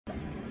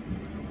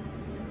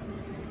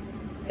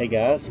Hey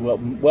guys, well,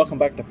 welcome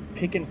back to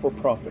Picking for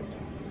Profit.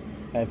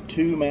 I have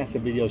two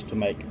massive videos to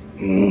make.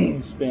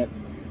 Spent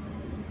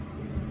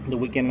the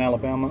weekend in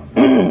Alabama.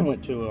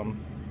 Went to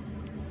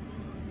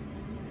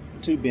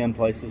two bin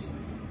places.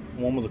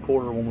 One was a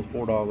quarter, one was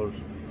 $4.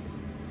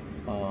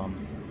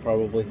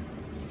 Probably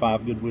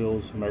 5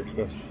 Goodwills, America's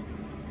Best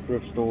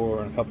Thrift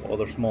Store, and a couple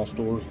other small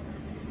stores.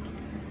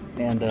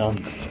 And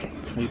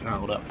we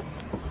piled up.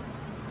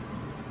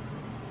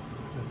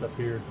 This up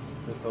here,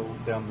 this whole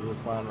down to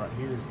this line right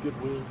here is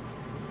Goodwill.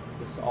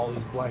 This, all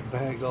these black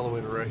bags all the way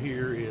to right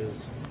here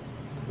is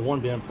the one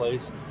bin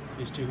place.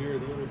 These two here are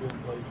the other bin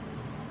place.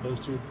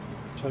 Those two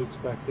totes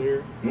back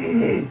there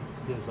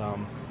is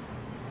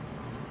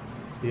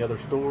the other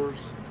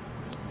stores,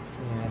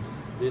 and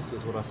this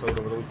is what I sold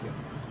over the weekend.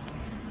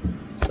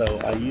 So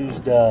I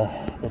used the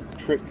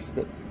tricks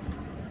that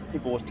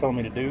people was telling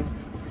me to do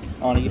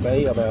on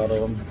eBay about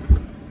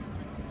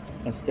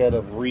instead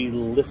of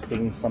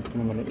relisting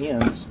something when it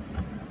ends,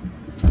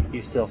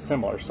 you sell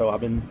similar. So I've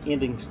been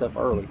ending stuff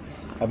early.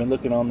 I've been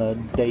looking on the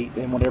date,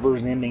 and whatever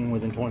is ending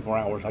within 24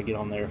 hours, I get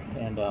on there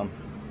and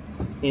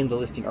end the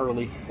listing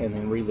early and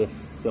then relist,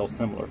 sell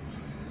similar.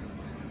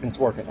 And it's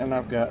working. And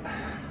I've got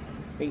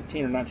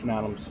 18 or 19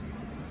 items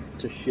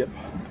to ship,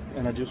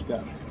 and I just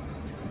got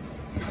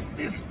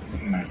this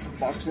massive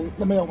box in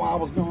the mail while I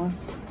was gone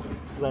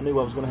because I knew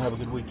I was going to have a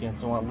good weekend.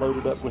 So I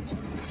loaded up with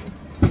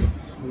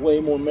way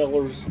more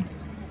mailers.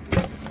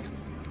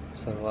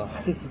 So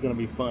this is going to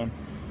be fun.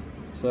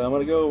 So I'm going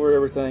to go over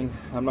everything.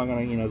 I'm not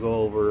going to, go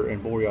over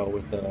and bore y'all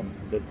with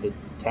the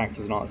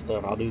taxes and all that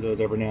stuff. I'll do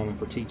those every now and then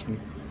for teaching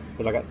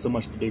because I got so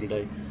much to do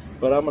today.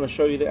 But I'm going to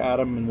show you the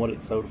item and what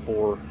it sold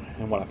for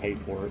and what I paid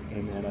for it.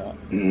 And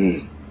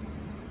then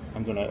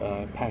I'm going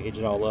to package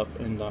it all up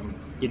and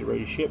get it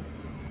ready to ship.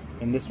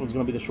 And this one's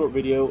going to be the short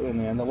video, and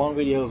then the long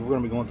videos, we're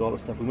going to be going through all the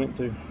stuff we went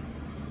through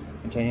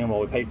and telling him what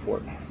we paid for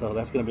it. So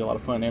that's going to be a lot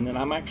of fun. And then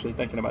I'm actually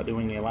thinking about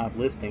doing a live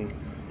listing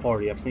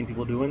party. I've seen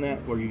people doing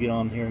that, where you get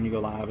on here and you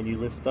go live and you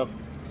list stuff,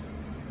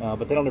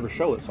 but they don't ever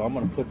show it. So I'm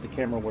going to put the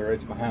camera where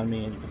it's behind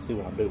me and you can see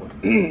what I'm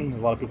doing. A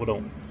lot of people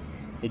don't.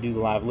 They do the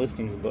live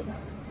listings, but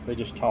they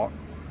just talk.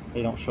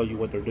 They don't show you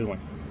what they're doing.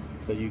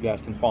 So you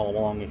guys can follow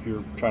along if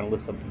you're trying to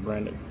list something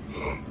brand new.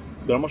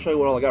 But I'm going to show you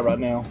what all I got right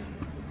now,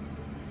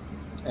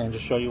 and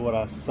just show you what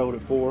I sold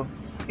it for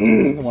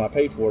and what I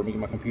paid for it to get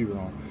my computer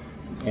on.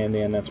 And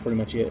then that's pretty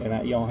much it. And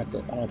I don't have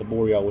to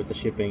bore y'all with the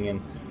shipping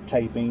and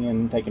taping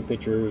and taking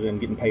pictures and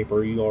getting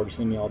paper. You already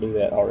seen me all do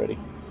that already.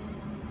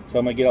 So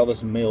I'm gonna get all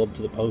this mailed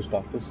to the post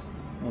office,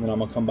 and then I'm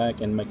gonna come back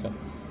and make a,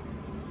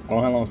 I don't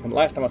know how long it's been.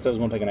 Last time I said it was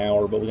gonna take an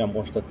hour, but we got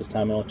more stuff this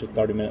time. It only took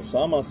 30 minutes. So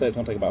I'm gonna say it's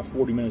gonna take about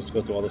 40 minutes to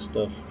go through all this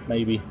stuff,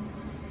 maybe.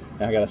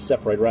 And I gotta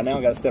separate right now.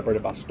 I gotta separate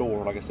it by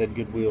store. Like I said,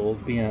 Goodwill,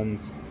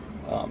 bins,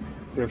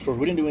 thrift stores.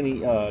 We didn't do any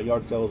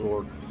yard sales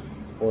or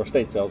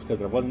estate sales because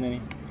there wasn't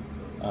any.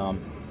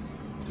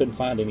 Couldn't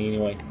find any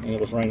anyway, and it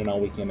was raining all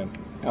weekend in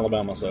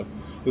Alabama. So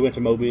we went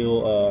to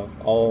Mobile,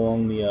 all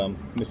along the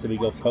Mississippi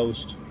Gulf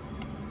Coast,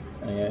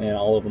 and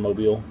all over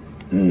Mobile.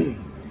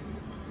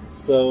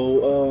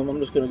 So I'm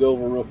just going to go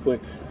over real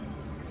quick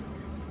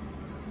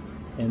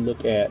and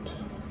look at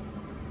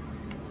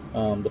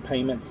the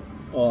payments.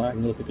 Well, I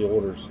can look at the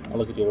orders. I'll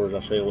look at the orders.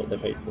 I'll show you what they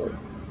paid for it.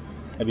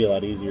 That'd be a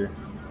lot easier.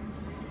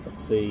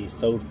 Let's see,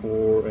 sold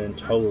for and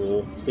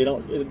total. See,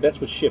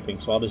 that's with shipping,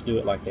 so I'll just do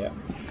it like that.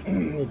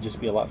 It'd just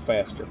be a lot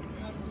faster.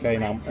 Okay,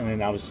 and then you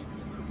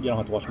don't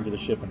have to watch me do the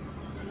shipping.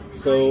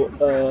 So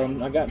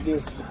I got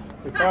this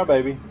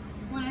crybaby.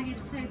 When I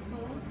get the tooth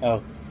pulled.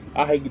 Oh,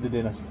 I hate the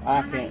dentist.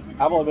 I can't.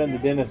 I've only been to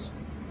the dentist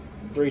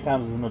 3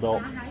 times as an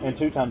adult, and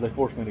 2 times they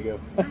forced me to go.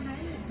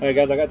 Hey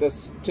guys, I got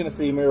this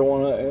Tennessee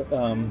marijuana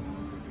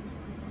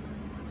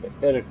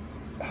at a,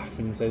 I can't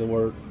even say the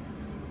word.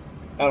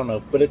 I don't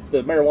know, but it's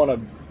the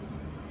marijuana.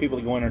 People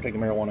that go in there and take the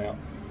marijuana out.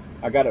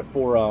 I got it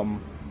for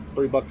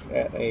 $3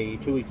 at a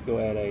 2 weeks ago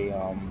at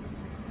a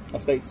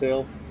estate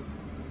sale.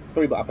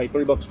 I paid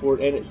 $3 for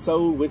it, and it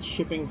sold with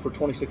shipping for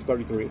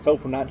 $26.33. It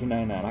sold for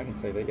 $19.99. I can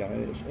say that, yeah,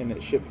 and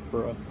it shipped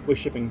for with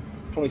shipping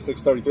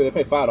 $26.33. They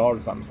paid $5 or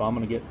something, so I'm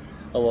gonna get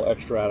a little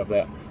extra out of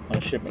that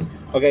on shipping.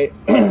 Okay,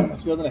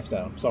 let's go to the next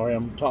item. Sorry,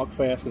 I'm talking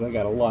fast because I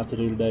got a lot to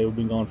do today. We've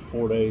been gone for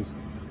 4 days,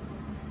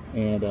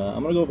 and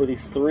I'm gonna go over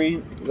these 3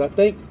 because I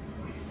think.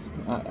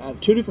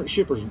 2 different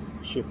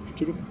two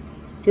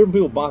different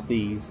people bought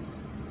these,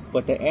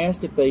 but they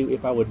asked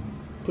if I would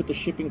put the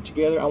shipping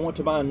together. I want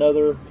to buy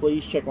another.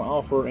 Please check my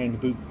offer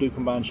and do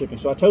combined shipping.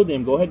 So I told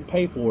them, go ahead and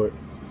pay for it.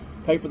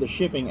 Pay for the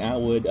shipping. I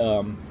would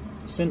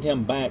send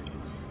him back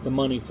the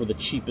money for the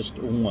cheapest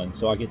one,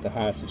 so I get the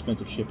highest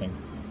expensive shipping.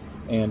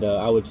 And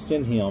I would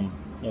send him.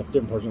 It's a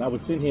different person. I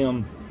would send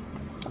him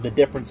the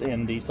difference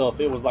in the. So if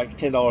it was like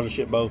 $10 to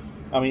ship both,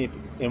 I mean,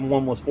 and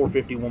one was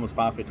 $4.50, one was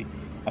 $5.50.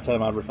 I told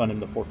him I'd refund him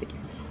the $4.50.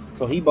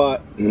 So he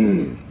bought.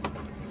 We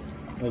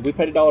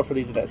paid $1 for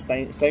these at that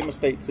same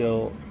estate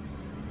sale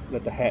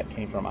that the hat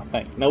came from, I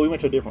think. No, we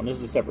went to a different one. This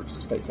is a separate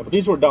estate sale, but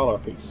these were $1 a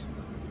piece.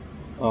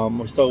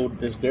 We sold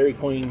this Dairy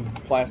Queen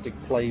plastic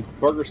play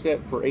burger set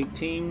for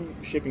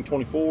 $18, shipping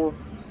 $24.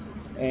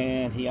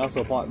 And he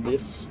also bought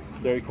this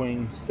Dairy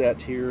Queen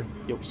set here.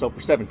 It sold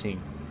for $17.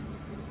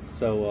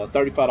 So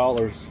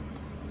 $35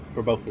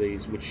 for both of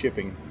these with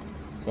shipping.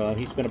 So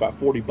he spent about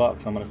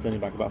 $40. I'm going to send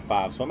him back about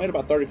 $5. So I made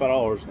about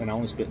 $35 and I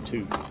only spent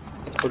 $2.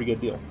 That's a pretty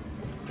good deal.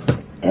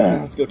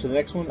 Let's go to the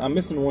next one. I'm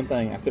missing one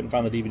thing. I couldn't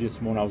find the DVD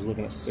this morning. I was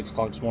looking at 6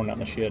 o'clock this morning out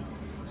in the shed.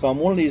 So on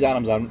one of these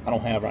items I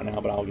don't have right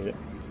now, but I'll get it.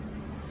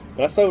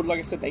 But I sold, like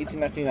I said, 18,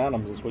 19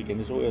 items this weekend.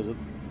 This was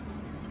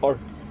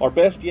our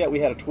best yet. We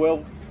had a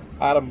 12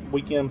 item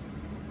weekend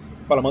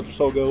about a month or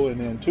so ago,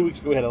 and then 2 weeks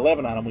ago we had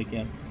 11 item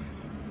weekend.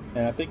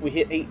 And I think we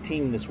hit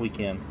 18 this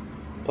weekend.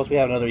 Plus we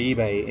have another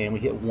eBay and we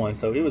hit 1.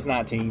 So it was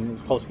 19. It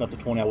was close enough to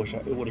 20. I wish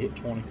it would have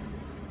hit 20.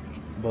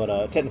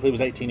 But technically it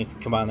was 18 if you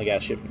combine the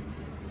gas shipping.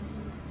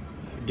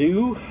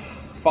 Do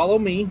follow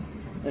me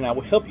and I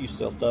will help you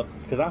sell stuff,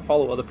 because I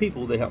follow other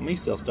people that help me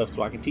sell stuff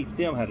so I can teach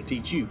them how to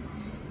teach you,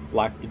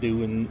 like to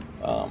do and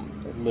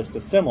list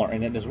is similar,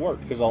 and it has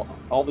worked because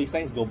all these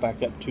things go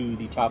back up to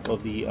the top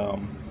of the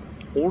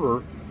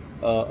order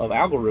of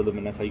algorithm,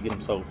 and that's how you get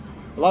them sold.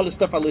 A lot of the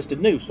stuff I listed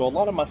new, so a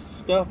lot of my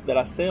stuff that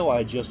I sell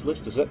I just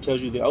listed, so that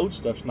tells you the old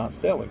stuff's not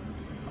selling.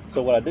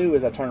 So what I do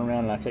is I turn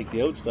around and I take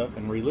the old stuff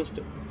and relist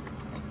it.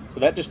 So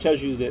that just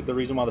tells you that the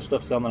reason why the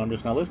stuff's selling that I'm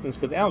just not listing is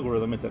because the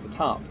algorithm, it's at the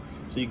top.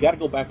 So you got to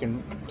go back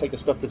and take the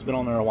stuff that's been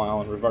on there a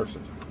while and reverse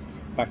it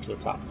back to the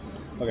top.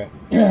 Okay,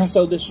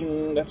 so this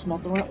one, that's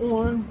not the right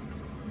one.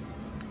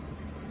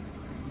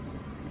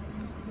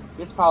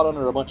 It's piled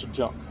under a bunch of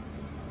junk.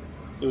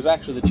 It was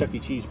actually the Chuck E.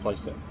 Cheese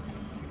playset.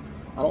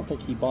 I don't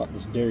think he bought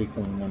this Dairy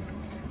Queen one.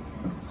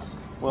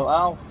 Well,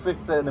 I'll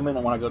fix that in a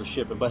minute when I go to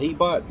ship it. But he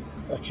bought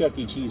a Chuck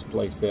E. Cheese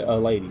playset. A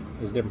lady,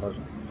 it's a different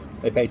person.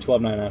 They paid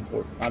 $12.99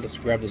 for it. I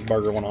just grabbed this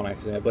burger one on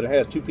accident, but it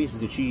has 2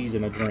 pieces of cheese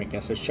and a drink.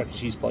 It says Chuck E.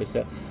 Cheese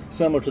playset,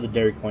 similar to the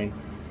Dairy Queen.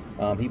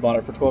 He bought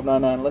it for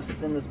 $12.99, unless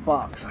it's in this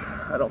box.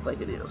 I don't think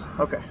it is.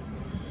 Okay.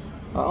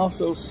 I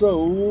also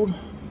sold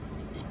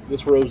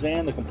this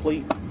Roseanne, the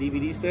complete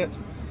DVD set.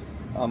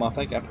 I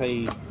think I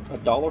paid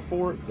 $1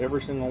 for it.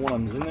 Every single one of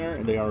them's in there,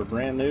 and they are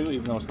brand new,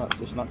 even though it's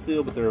not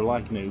sealed, but they're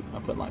like new. I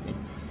put like new.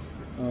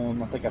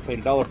 I think I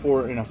paid $1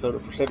 for it, and I sold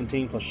it for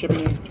 $17 plus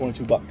shipping,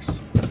 $22.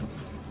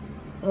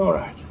 All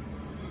right.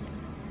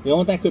 The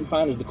only thing I couldn't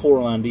find is the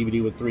Coraline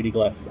DVD with 3D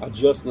glasses. I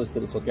just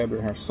listed it, so it's got to be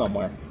in here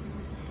somewhere.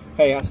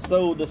 Hey, I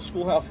sold the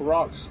Schoolhouse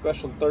Rock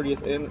Special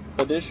 30th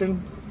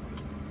edition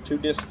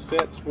 2-disc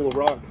set, School of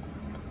Rock.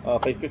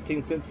 Paid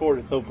 15 cents for it.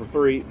 It sold for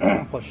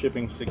 $3 plus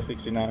shipping,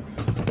 $6.69.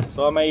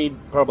 So I made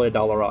probably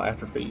 $1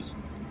 after fees.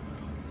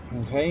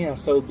 Okay, I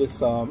sold this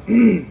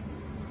to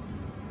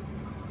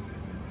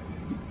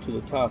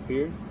the top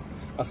here.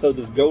 I sold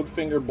this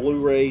Goldfinger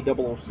Blu-ray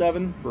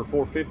 007 for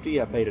 $4.50.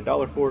 I paid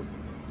 $1 for it.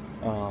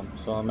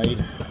 So I made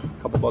a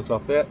couple bucks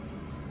off that.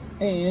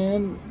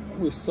 And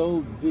we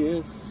sold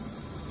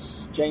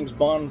this James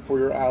Bond For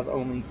Your Eyes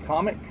Only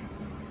comic.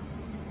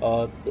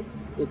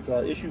 It's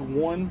issue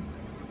 1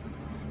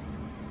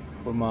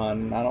 from I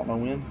don't know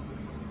when,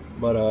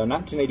 but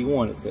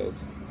 1981 it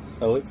says.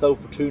 So it sold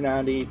for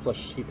 $2.90 plus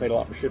he paid a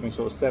lot for shipping,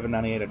 so it was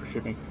 $7.98 after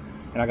shipping,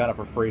 and I got it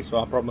for free. So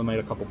I probably made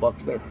a couple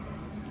bucks there.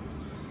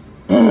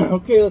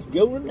 Okay, let's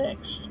go to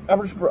next. I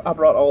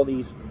brought all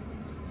these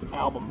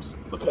albums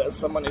because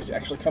somebody's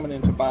actually coming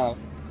in to buy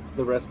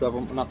the rest of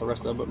them, not the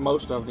rest of them, but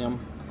most of them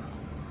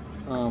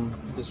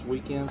this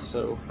weekend.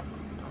 So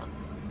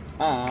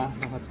I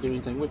don't have to do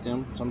anything with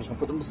them, so I'm just gonna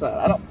put them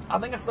aside. I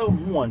think I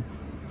sold one.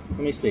 Let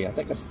me see. I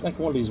think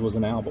one of these was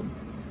an album.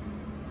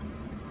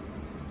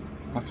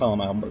 I call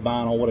them album, but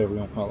vinyl, whatever you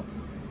want to call it.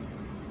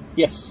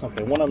 Yes.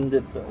 Okay. One of them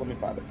did sell. Let me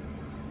find it.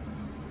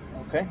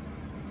 Okay.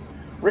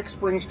 Rick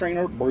Springsteen,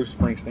 or Bruce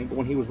Springsteen, but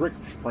when he was Rick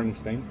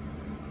Springsteen,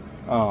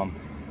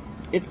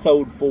 it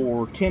sold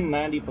for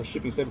 $10.90 plus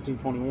shipping,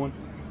 $17.21.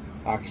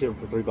 I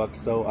shipped it for $3,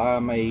 so I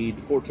made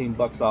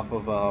 $14 off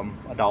of a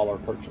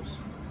 $1 purchase.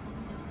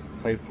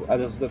 I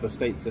just was at the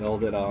state sale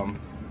that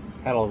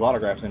had all those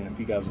autographs in it. If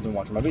you guys have been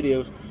watching my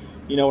videos,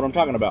 you know what I'm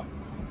talking about.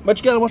 But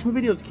you gotta watch my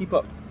videos to keep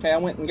up. Okay, I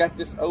went and got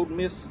this Old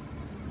Miss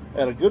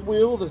at a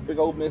Goodwill. This big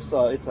Old Miss,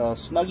 it's a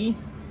Snuggie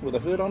with a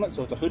hood on it,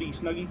 so it's a hoodie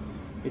Snuggie.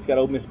 It's got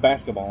Old Miss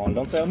basketball on it.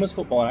 Don't say Old Miss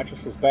football, it actually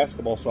says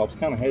basketball, so I was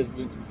kind of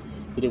hesitant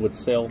that it would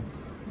sell.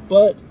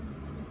 But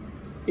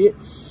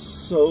it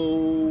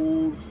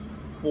sold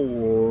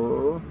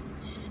for,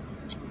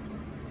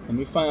 let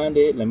me find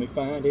it.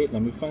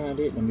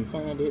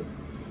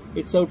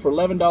 It sold for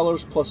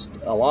 $11 plus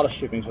a lot of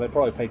shipping, so they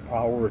probably paid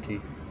priority.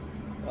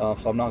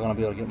 So I'm not going to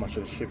be able to get much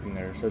of the shipping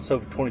there. So it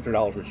sold for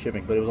 $23 with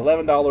shipping, but it was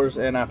 $11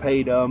 and I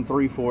paid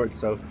 $3 for it,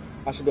 so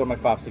I should be able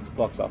to make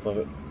 $5-6 off of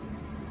it.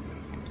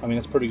 I mean,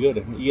 that's pretty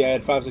good. You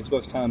add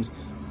 $5-6 times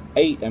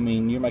 8, I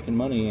mean, you're making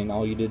money, and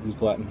all you did was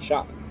go out and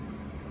shop.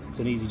 It's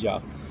an easy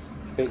job.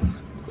 Okay,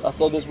 I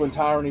sold this When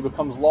Tyranny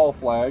Becomes Law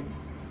flag,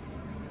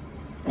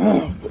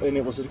 and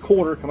it was a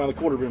quarter, come out of the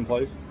quarter bin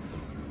place.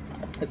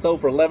 It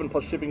sold for $11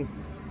 plus shipping,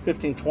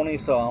 $15.20,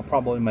 so I'll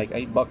probably make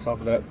 $8 off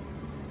of that.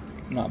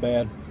 Not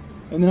bad.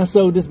 And then I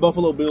sold this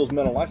Buffalo Bills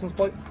metal license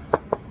plate,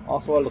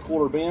 also out of the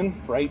quarter bin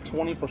for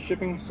 $8.20 plus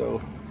shipping, so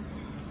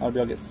I'll be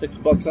able to get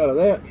 $6 out of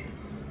that.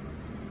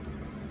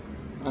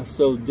 I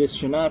sold this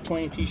Shania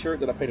Twain t-shirt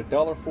that I paid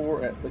 $1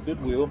 for at the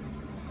Goodwill.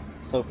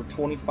 So for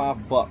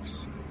 25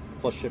 bucks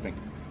plus shipping.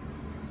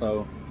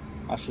 So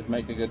I should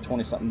make a good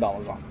 20-something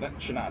off that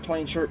Shania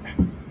Twain shirt.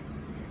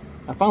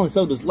 I finally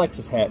sold this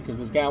Lexus hat because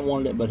this guy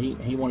wanted it, but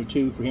he wanted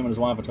two for him and his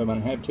wife. I told him I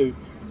didn't have two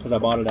because I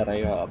bought it at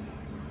a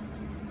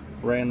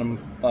random,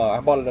 I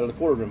bought it at the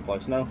quarter bin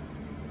place. No.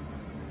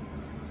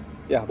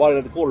 Yeah, I bought it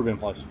at the quarter bin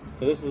place.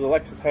 So this is a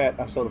Lexus hat.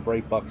 I sold it for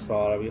 $8,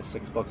 so I get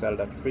 $6 out of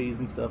it after fees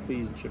and stuff,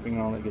 fees and shipping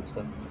and all that good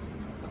stuff.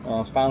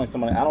 Finally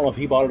somebody, I don't know if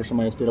he bought it or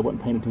somebody else did, I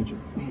wasn't paying attention.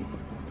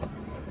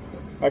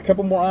 All right, a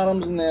couple more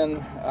items and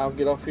then I'll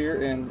get off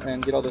here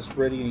and get all this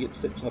ready and get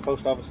sent to the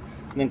post office.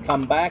 And then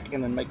come back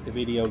and then make the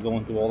video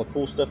going through all the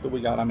cool stuff that we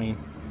got. I mean,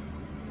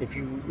 if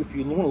you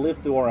want to live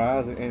through our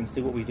eyes and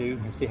see what we do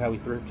and see how we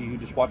thrift, you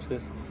just watch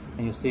this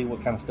and you'll see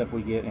what kind of stuff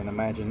we get and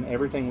imagine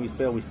everything we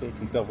see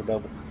can sell for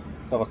double.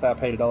 So if I say I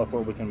paid $1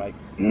 for it, we can make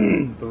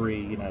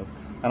 3, you know.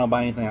 I don't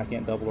buy anything I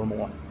can't double or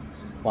more.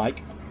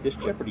 Like this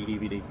Jeopardy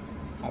DVD.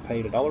 I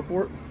paid $1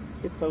 for it.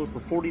 It sold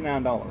for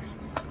 $49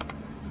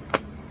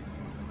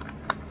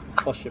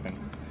 plus shipping.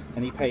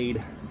 And he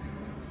paid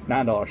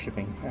 $9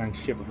 shipping and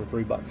ship it for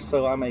 $3.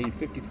 So I made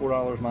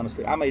 $54 minus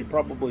 3. I made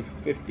probably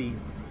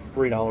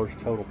 $53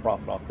 total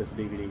profit off this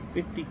DVD.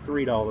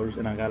 $53,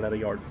 and I got it at a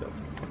yard sale.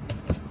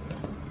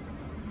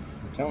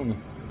 I'm telling you,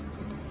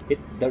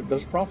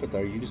 there's profit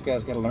there. You just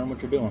guys got to learn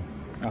what you're doing.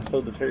 I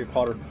sold this Harry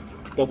Potter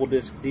double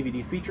disc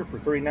DVD feature for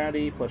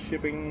 $3.90 plus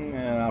shipping,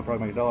 and I'll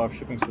probably make $1 off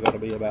shipping, so that'll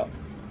be about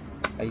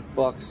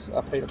 $8.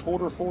 I paid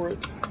 $0.25 for it.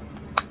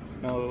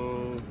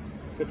 No,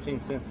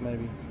 15 cents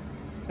maybe.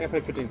 I think I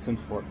paid 15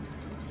 cents for it.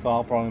 So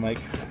I'll probably make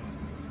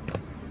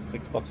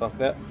 $6 off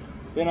that.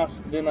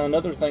 Then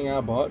another thing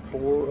I bought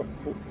for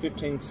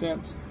 15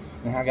 cents,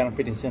 and I got them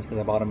 15 cents because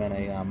I bought them in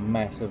a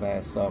massive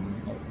ass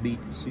beat.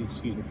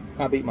 Excuse me,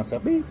 I beat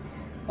myself. Beat.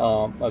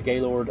 A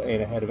Gaylord,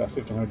 and it had about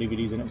 1,500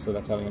 DVDs in it, so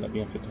that's how they ended up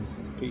being 15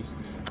 cents a piece.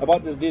 I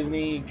bought this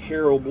Disney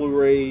Carol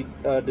Blu-ray,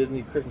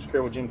 Disney Christmas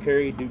Carol with Jim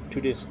Carrey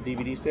 2-disc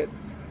DVD set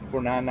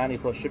for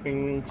 $9.90 plus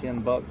shipping,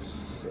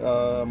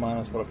 $10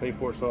 minus what I paid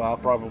for it, so I'll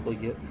probably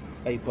get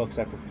 $8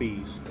 after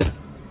fees.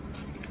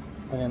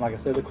 And then, like I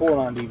said, the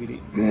Coraline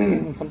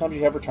DVD. Sometimes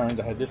you have returns.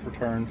 I had this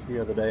returned the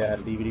other day. I had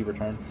a DVD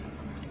returned.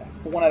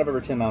 1 out of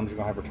every 10 times you're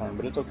gonna have returned,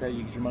 but it's okay.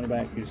 You get your money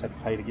back. You just have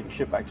to pay to get it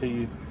shipped back to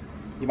you.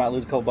 You might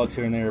lose a couple bucks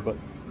here and there, but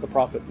the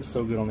profit is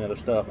so good on the other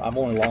stuff. I've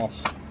only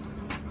lost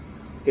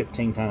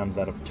 15 times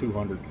out of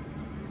 200,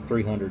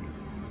 300,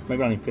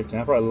 maybe not even 15.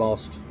 I probably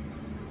lost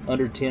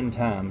under 10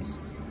 times,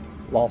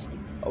 lost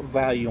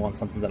value on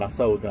something that I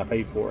sold that I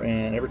paid for,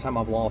 and every time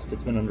I've lost,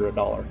 it's been under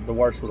 $1. The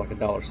worst was like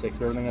 $1.06.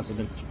 Everything else has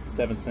been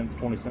 7 cents,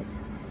 20 cents,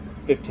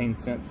 15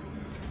 cents.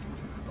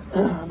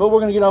 But we're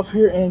gonna get off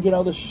here and get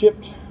all this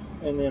shipped,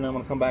 and then I'm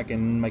gonna come back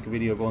and make a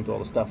video going through all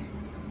the stuff.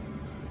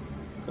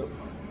 So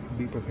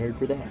be prepared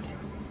for that.